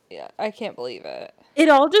 yeah, I can't believe it. it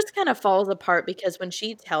all just kind of falls apart because when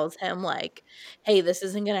she tells him, like, "Hey, this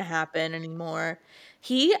isn't gonna happen anymore,"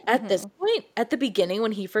 he at this Hmm. point, at the beginning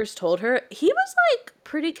when he first told her, he was, like,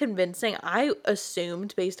 pretty convincing. I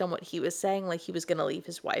assumed based on what he was saying, like, he was gonna leave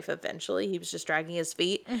his wife eventually. He was just dragging his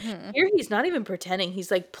feet. Hmm. Here, he's not even pretending.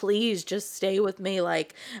 He's like, "Please just stay with me.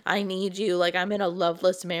 Like, I need you. Like, I'm in a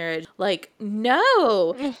loveless marriage." Like,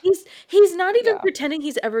 no. He's not even Yeah. pretending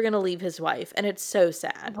he's ever gonna leave his wife, and it's so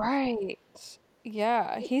sad. Right.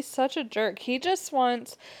 Yeah, he's such a jerk. He just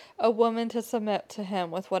wants a woman to submit to him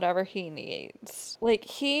with whatever he needs. Like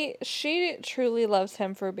she truly loves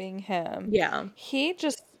him for being him. Yeah. He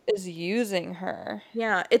just is using her.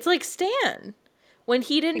 Yeah, it's like Stan. When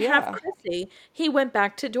he didn't have Yeah. Chrissy, he went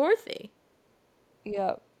back to Dorothy.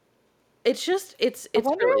 Yep. It's just it's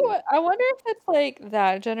really weird. I wonder if it's like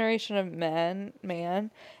that generation of man,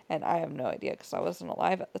 and I have no idea because I wasn't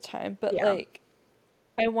alive at the time, but Yeah. like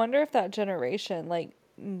I wonder if that generation like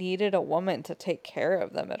needed a woman to take care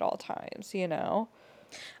of them at all times?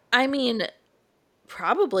 I mean,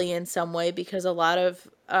 probably in some way because a lot of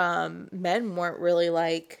men weren't really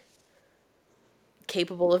like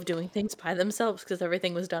capable of doing things by themselves because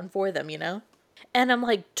everything was done for them, you know? And I'm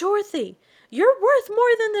like, "Dorothy, You're worth more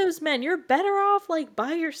than those men. You're better off like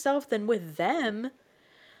by yourself than with them.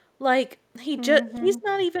 Like he's Mhm.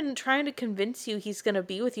 not even trying to convince you he's going to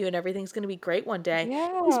be with you and everything's going to be great one day. He's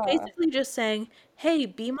Yeah. basically just saying, "Hey,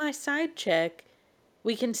 be my side chick.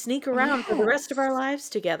 We can sneak around for the rest of our Yes. lives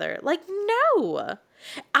together." Like, no.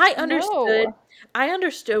 I understood No. I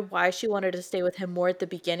understood why she wanted to stay with him more at the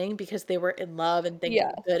beginning because they were in love and things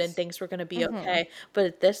were good and Yes. things were going to be Mhm. okay. But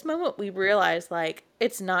at this moment we realized like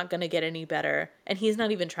it's not going to get any better and he's not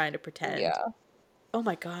even trying to pretend. Yeah. Oh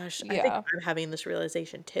my gosh, I think Yeah. I'm having this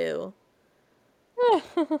realization too. Oh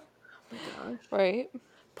my gosh. Right.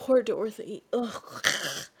 Poor Dorothy. Ugh.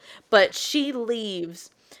 But she leaves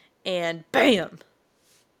and bam!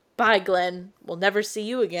 Bye, Glenn. We'll never see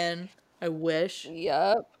you again. I wish.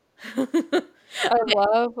 Yep. I Okay.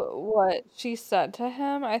 love what she said to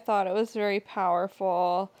him. I thought it was very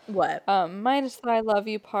powerful. What? Minus the I love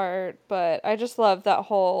you part, but I just love that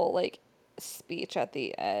whole like speech at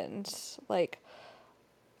the end. Like,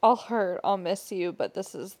 I'll hurt, I'll miss you, but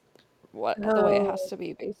this is what the way it has Oh. to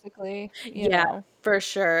be, basically, you Yeah, know. for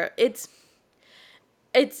sure. It's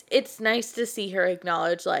nice to see her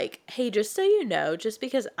acknowledge like, "Hey, just so you know, just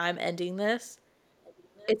because I'm ending this,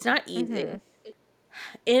 it's not easy." Mhm.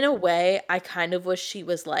 In a way, I kind of wish she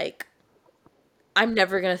was like, "I'm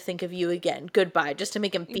never gonna think of you again. Goodbye," just to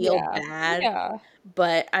make him feel Yeah. bad. Yeah.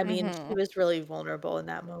 But I mean, she Mhm. was really vulnerable in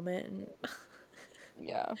that moment and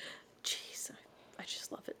Yeah. jeez, I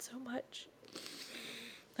just love it so much.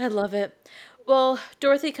 I love it. Well,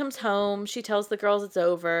 Dorothy comes home. She tells the girls it's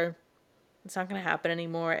over. It's not going to happen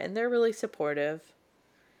anymore. And they're really supportive.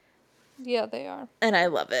 Yeah, they are. And I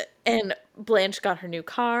love it. And Blanche got her new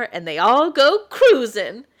car and they all go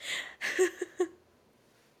cruising.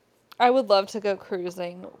 I would love to go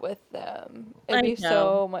cruising with them. It'd I be know.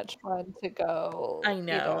 so much fun to go, I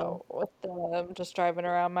know. with them, just driving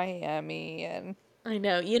around Miami and I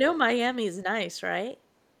know. You know, Miami's nice, right?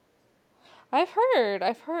 I've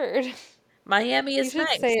heard. Miami You is should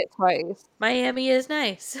say nice. it twice. Miami is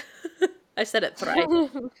nice. I said it thrice.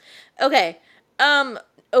 Okay. Um,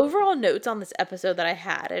 Overall notes on this episode that I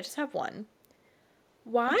had. I just have one.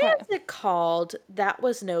 Why Okay. is it called That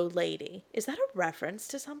Was No Lady? Is that a reference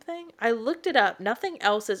to something? I looked it up. Nothing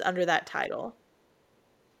else is under that title.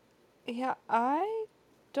 Yeah, I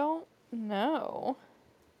don't know.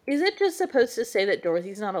 Is it just supposed to say that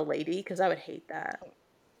Dorothy's not a lady? Because I would hate that.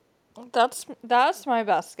 That's my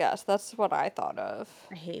best guess. That's what I thought of.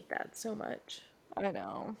 I hate that so much. I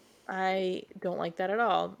know. I don't like that at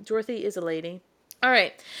all. Dorothy is a lady. All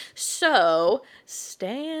right. So,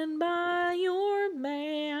 stand by your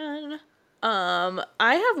man.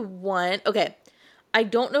 I have one. Okay. I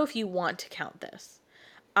don't know if you want to count this.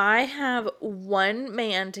 I have one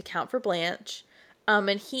man to count for Blanche. And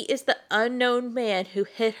he is the unknown man who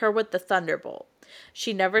hit her with the thunderbolt.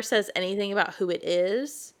 She never says anything about who it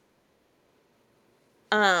is.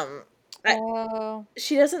 Um, I, Oh,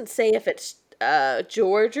 she doesn't say if it's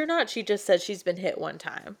George or not. She just says she's been hit one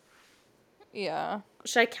time. yeah.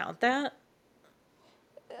 Should I count that?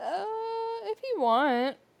 If you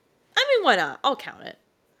want. I mean, why not? I'll count it.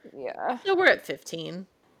 Yeah. So we're at 15.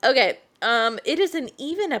 Okay. It is an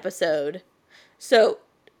even episode. So,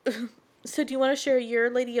 so do you want to share your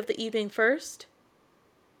lady of the evening first?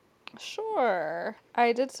 Sure.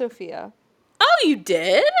 I did Sophia. Oh, you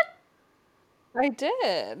did? I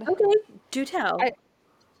did. Okay, do tell. I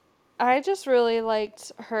I just really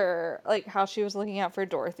liked her, like how she was looking out for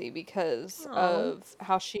Dorothy because Oh. of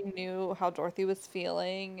how she knew how Dorothy was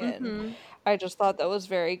feeling, and Mm-hmm. I just thought that was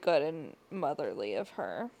very good and motherly of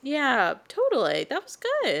her. Yeah, totally. That was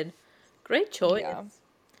good. Great Yeah. choice.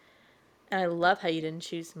 And I love how you didn't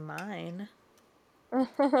choose mine. Who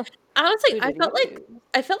Honestly, did you choose?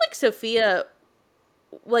 I felt like Sophia,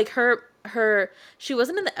 like her she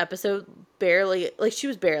wasn't in the episode barely, like she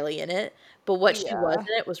was barely in it, but what she was Yeah.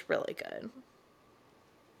 in it was really good.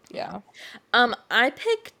 Yeah. Yeah. I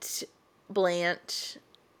picked Blanche.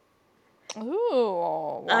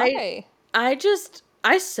 Ooh, I why?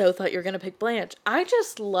 I so thought you were gonna pick Blanche. I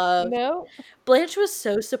just love No. Blanche was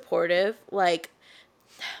so supportive. Like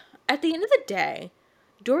at the end of the day,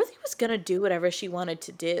 Dorothy was gonna do whatever she wanted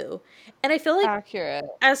to do. And I feel like Accurate.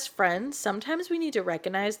 as friends, sometimes we need to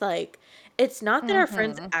recognize like it's not that our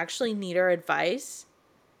friends Mhm. actually need our advice.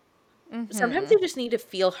 Sometimes Mhm. they just need to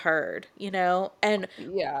feel heard, you know? And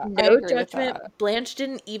Yeah, I no agree with judgment. that. Blanche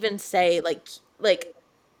didn't even say like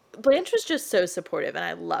Blanche was just so supportive and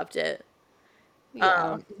I loved it.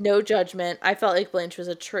 Yeah. No judgment. I felt like Blanche was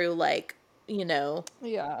a true like, you know,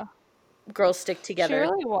 Yeah. girls stick She together.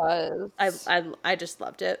 really was. I just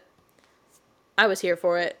loved it. I was here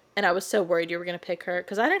for it. And I was so worried you were going to pick her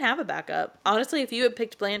because I didn't have a backup. Honestly, if you had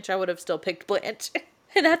picked Blanche, I would have still picked Blanche.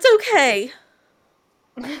 And that's okay.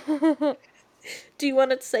 Do you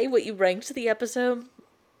want to say what you ranked the episode?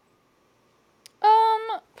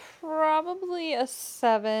 Probably a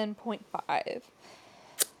 7.5.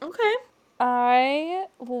 Okay. I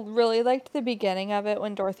really liked the beginning of it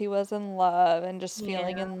when Dorothy was in love and just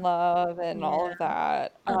feeling Yeah. in love and all Yeah. of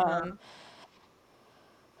that. Uh-huh.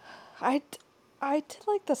 I d- I did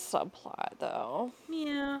like the subplot though.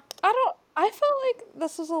 Yeah. I felt like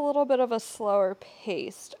this was a little bit of a slower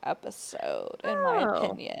paced episode in my Oh.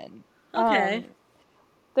 opinion. Okay.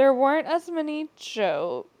 There weren't as many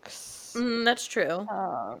jokes. That's true.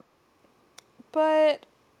 Um, but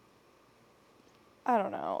I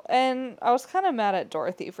don't know. And I was kind of mad at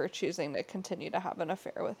Dorothy for choosing to continue to have an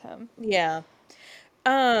affair with him. Yeah.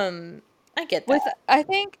 Um, I get that. I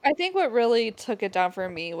think what really took it down for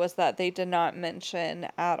me was that they did not mention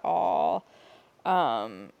at all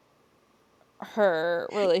um her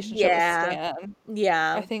relationship with Yeah. Stan. I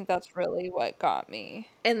Yeah. think that's really what got me.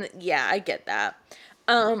 And yeah, I get that.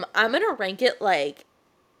 I'm gonna rank it like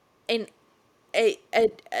an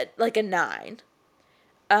like a 9.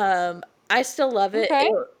 I still love it. Okay.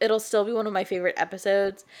 It'll still be one of my favorite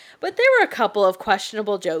episodes. But there were a couple of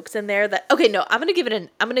questionable jokes in there that okay, no, I'm gonna give it an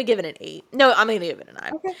 8. No, I'm gonna give it a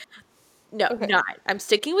 9. Okay. No, Okay. 9. I'm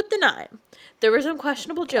sticking with the 9. There were some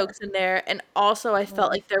questionable Okay. jokes in there, and also I felt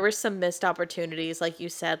Mm. like there were some missed opportunities, like you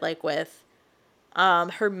said, like with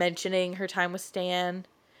her mentioning her time with Stan.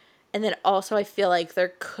 And then also I feel like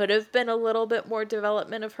there could have been a little bit more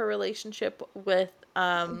development of her relationship with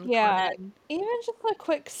Yeah, Glenn. even just a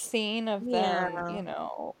quick scene of them,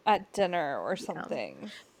 Yeah. at dinner or Yeah. something.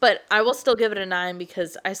 But I will still give it a 9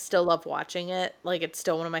 because I still love watching it. Like it's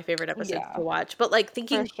still one of my favorite episodes to Yeah, watch. But like for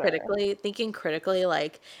sure. thinking critically,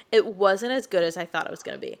 like it wasn't as good as I thought it was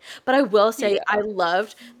going to be. But I will say I Yeah.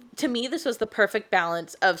 loved to me this was the perfect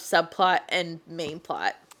balance of subplot and main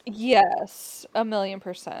plot. Yes,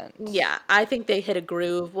 1,000,000%. Yeah, I think they hit a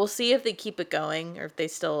groove. We'll see if they keep it going or if they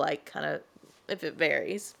still like kind of if it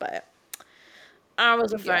varies, but I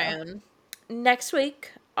was a Yeah. fan. Next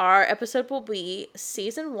week, our episode will be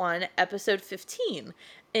season 1, episode 15,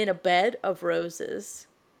 In a Bed of Roses.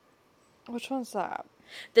 Which one's that?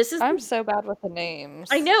 This is I'm the so bad with the I names.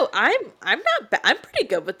 know I'm not I'm pretty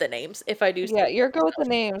good with the names if I do say Yeah, so you're good with the myself.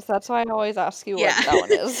 names. That's why I always ask you Yeah. what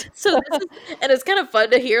that one is. So this is and it's kind of fun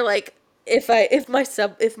to hear like if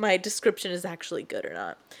my description is actually good or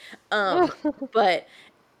not. But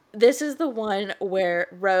this is the one where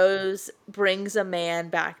Rose brings a man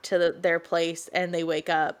back to their place and they wake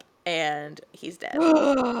up and he's dead. And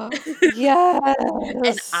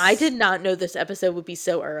I did Yes. not know this episode would be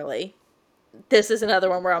so early. This is another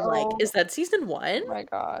one where I'm like, Oh is that season 1? my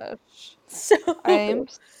gosh. So I'm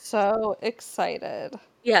so excited.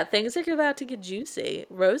 yeah, things are about to get juicy.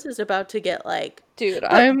 Rose is about to get like Dude,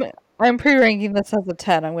 but I'm pre-ranking this as a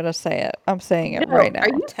 10. I'm gonna say it. I'm saying it no, right are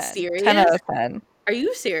now. you 10. 10 serious? out of 10. Are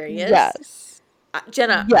you serious? Yes.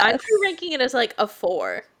 Jenna, I'm Yes. pre-ranking it as like a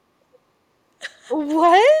 4.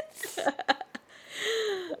 What?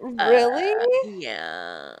 Really?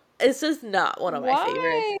 Yeah. It's just not one of my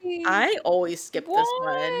favorites. Why? I always skip this one.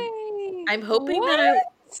 Why? I'm hoping that I What?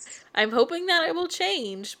 I'm hoping that I will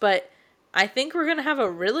change, but I think we're gonna have a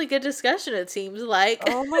really good discussion, it seems like.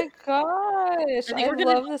 Oh my gosh. I think I we're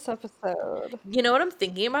gonna love this episode. you know what I'm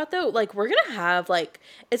thinking about though? Like we're gonna have like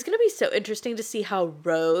it's gonna be so interesting to see how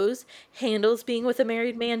Rose handles being with a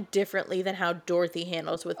married man differently than how Dorothy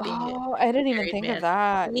handles with being a Oh, I didn't even married think of man.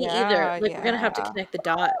 that. Me either. Yeah, Like we're gonna have to yeah. connect the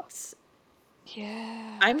dots.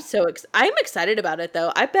 Yeah. I'm excited about it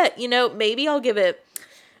though. I bet, maybe I'll give it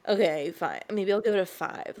okay, fine. Maybe I'll give it a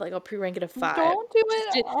 5. Like I'll pre-rank it a 5. Don't do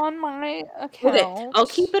Just it to on my okay, I'll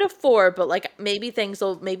keep account. it a 4, but like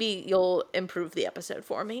maybe you'll improve the episode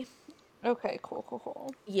for me. Okay, cool, cool,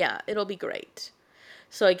 cool. Yeah, it'll be great.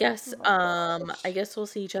 So Oh my I gosh. guess we'll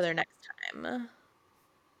see each other next time.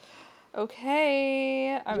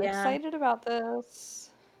 Okay, I'm Yeah. excited about this.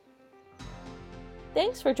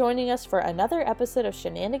 Thanks for joining us for another episode of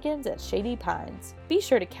Shenanigans at Shady Pines. Be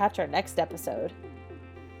sure to catch our next episode.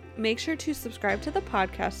 Make sure to subscribe to the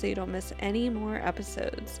podcast so you don't miss any more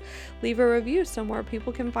episodes. Leave a review so more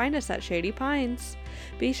people can find us at Shady Pines.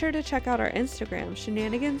 Be sure to check out our Instagram,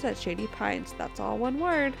 Shenanigans at Shady Pines. That's all one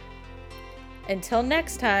word. Until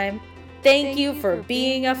next time, thank you for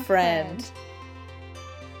being a friend.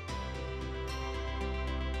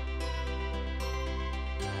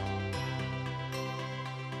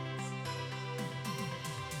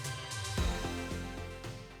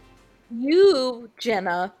 You,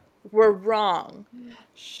 Jenna, were wrong.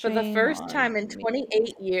 For the Shame first time in on me.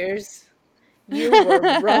 28 years, you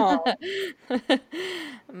were wrong.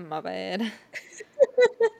 My bad.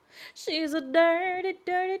 She's a dirty,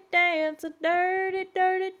 dirty dancer, dirty,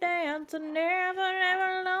 dirty dancer, never,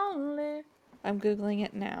 never lonely. I'm Googling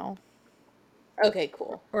it now. Okay,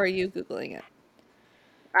 cool. Or are you Googling it?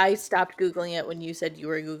 I stopped Googling it when you said you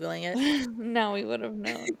were Googling it. Now we would have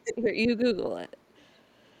known. Here, you Google it.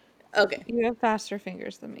 Okay. You have faster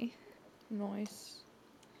fingers than me. Nice.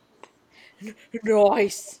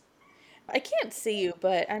 Nice. I can't see you,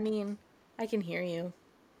 but I mean, I can hear you.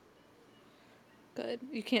 Good.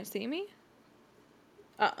 You can't see me?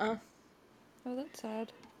 Uh-uh. Oh, that's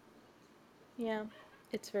sad. Yeah.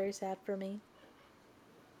 It's very sad for me.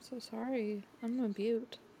 So sorry. I'm a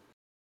mute.